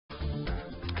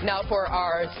Now for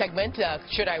our segment,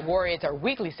 Should I Worry? It's our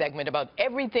weekly segment about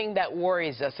everything that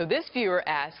worries us. So this viewer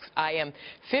asks, I am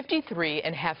 53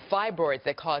 and have fibroids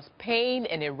that cause pain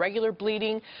and irregular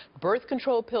bleeding. Birth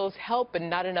control pills help, but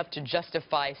not enough to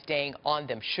justify staying on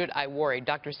them. Should I worry?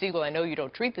 Dr. Siegel, I know you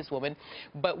don't treat this woman,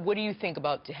 but what do you think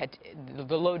about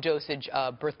the low dosage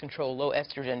birth control, low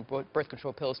estrogen birth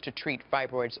control pills to treat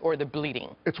fibroids or the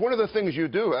bleeding? It's one of the things you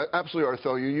do, absolutely,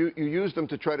 Arthel. You use them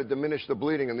to try to diminish the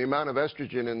bleeding, and the amount of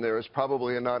estrogen in there is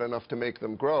probably not enough to make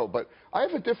them grow. But I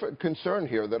have a different concern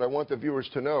here that I want the viewers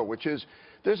to know, which is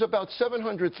there's about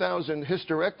 700,000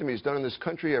 hysterectomies done in this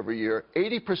country every year.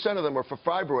 80% of them are for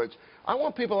fibroids. I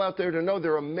want people out there to know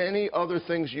there are many other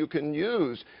things you can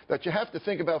use that you have to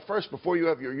think about first before you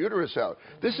have your uterus out.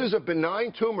 This is a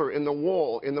benign tumor in the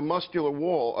wall, in the muscular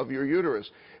wall of your uterus.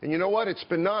 And you know what? It's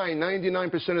benign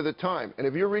 99% of the time. And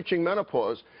if you're reaching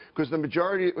menopause, because the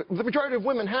majority of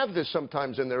women have this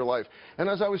sometimes in their life. And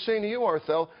as I was saying to you,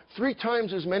 Arthel, 3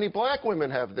 times as many black women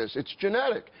have this. It's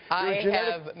genetic. I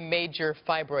have major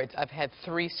fibroids. I've had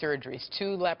 3 surgeries,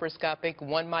 2 laparoscopic,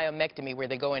 1 myomectomy, where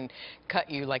they go and cut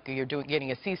you like you're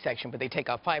getting a C-section, but they take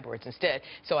out fibroids instead.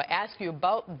 So I asked you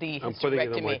about the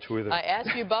hysterectomy. I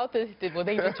asked you about well,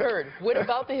 they just heard. What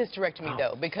about the hysterectomy,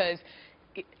 though? Because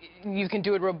you can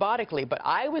do it robotically, but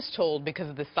I was told, because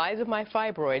of the size of my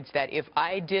fibroids, that if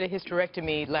I did a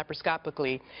hysterectomy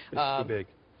laparoscopically, it's too big.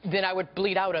 Then I would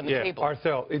bleed out on the table.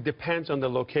 Arthel, it depends on the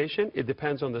location, it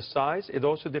depends on the size, it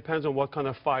also depends on what kind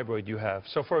of fibroid you have.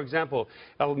 So, for example,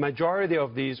 a majority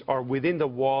of these are within the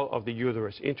wall of the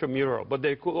uterus, intramural, but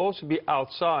they could also be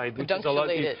outside, which is a lot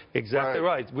easier. Exactly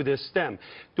right, with a stem.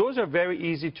 Those are very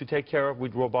easy to take care of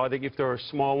with robotic if there are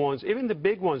small ones. Even the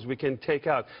big ones we can take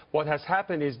out. What has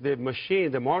happened is the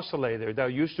machine, the morcellator,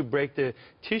 that used to break the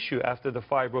tissue after the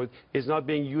fibroid is not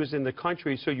being used in the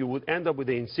country, so you would end up with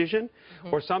an incision,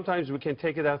 or sometimes we can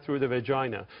take it out through the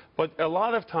vagina. But a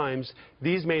lot of times,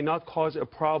 these may not cause a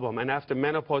problem, and after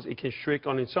menopause, it can shrink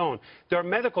on its own. There are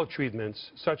medical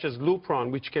treatments, such as Lupron,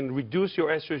 which can reduce your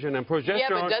estrogen and progesterone. Yeah,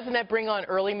 but doesn't that bring on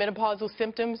early menopausal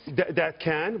symptoms? That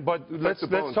can, but let's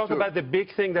talk about the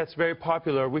big thing that's very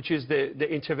popular, which is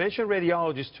the intervention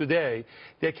radiologists today.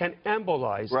 They can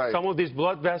embolize some of these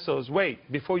blood vessels. Wait,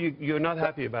 before you're not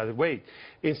happy about it, wait.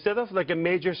 Instead of like a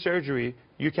major surgery,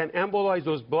 you can embolize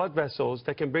those blood vessels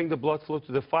that can bring the blood flow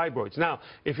to the fibroids. Now,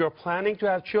 if you're planning to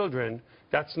have children,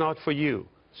 that's not for you.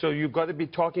 So you've got to be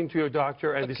talking to your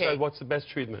doctor and decide what's the best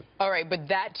treatment. All right, but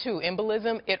that too,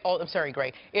 embolism, I'm sorry,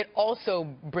 Greg, it also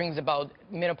brings about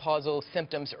menopausal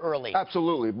symptoms early.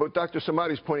 Absolutely. But Dr.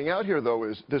 Samadi's pointing out here, though,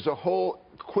 is there's a whole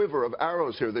quiver of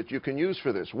arrows here that you can use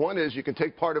for this. One is you can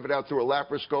take part of it out through a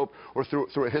laparoscope or through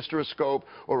a hysteroscope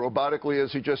or robotically,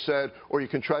 as he just said, or you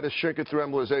can try to shrink it through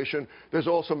embolization. There's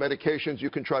also medications. You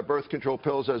can try birth control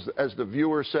pills, as the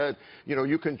viewer said. You know,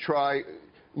 you can try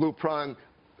Lupron.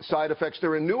 Side effects.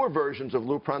 There are newer versions of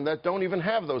Lupron that don't even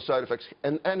have those side effects.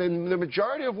 And in the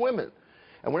majority of women,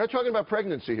 and we're not talking about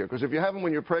pregnancy here, because if you have them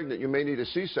when you're pregnant, you may need a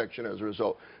C-section as a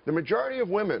result. The majority of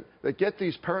women that get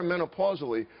these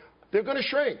perimenopausally, they're going to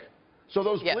shrink. So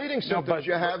those bleeding symptoms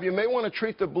you have, you may want to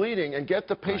treat the bleeding and get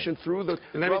the patient through the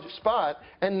rough spot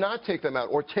and not take them out,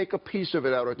 or take a piece of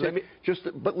it out, or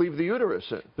but leave the uterus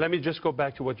in. Let me just go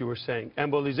back to what you were saying.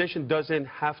 Embolization doesn't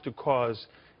have to cause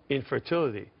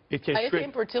infertility. It can I didn't say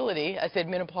infertility. I said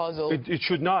menopausal. It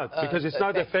should not, because it's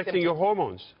not affecting your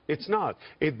hormones. It's not.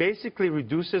 It basically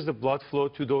reduces the blood flow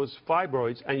to those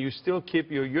fibroids, and you still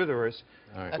keep your uterus,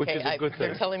 which is a good thing.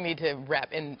 They're telling me to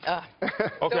wrap in.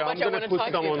 Okay, I'm going to put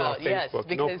someone on Facebook. Yes,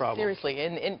 because no problem. Seriously,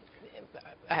 and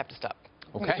I have to stop.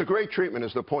 Okay. It's a great treatment,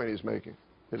 is the point he's making.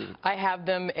 I have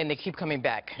them, and they keep coming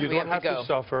back. You don't have to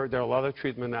suffer. There are a lot of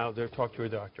treatment out there. Talk to your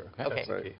doctor. Okay.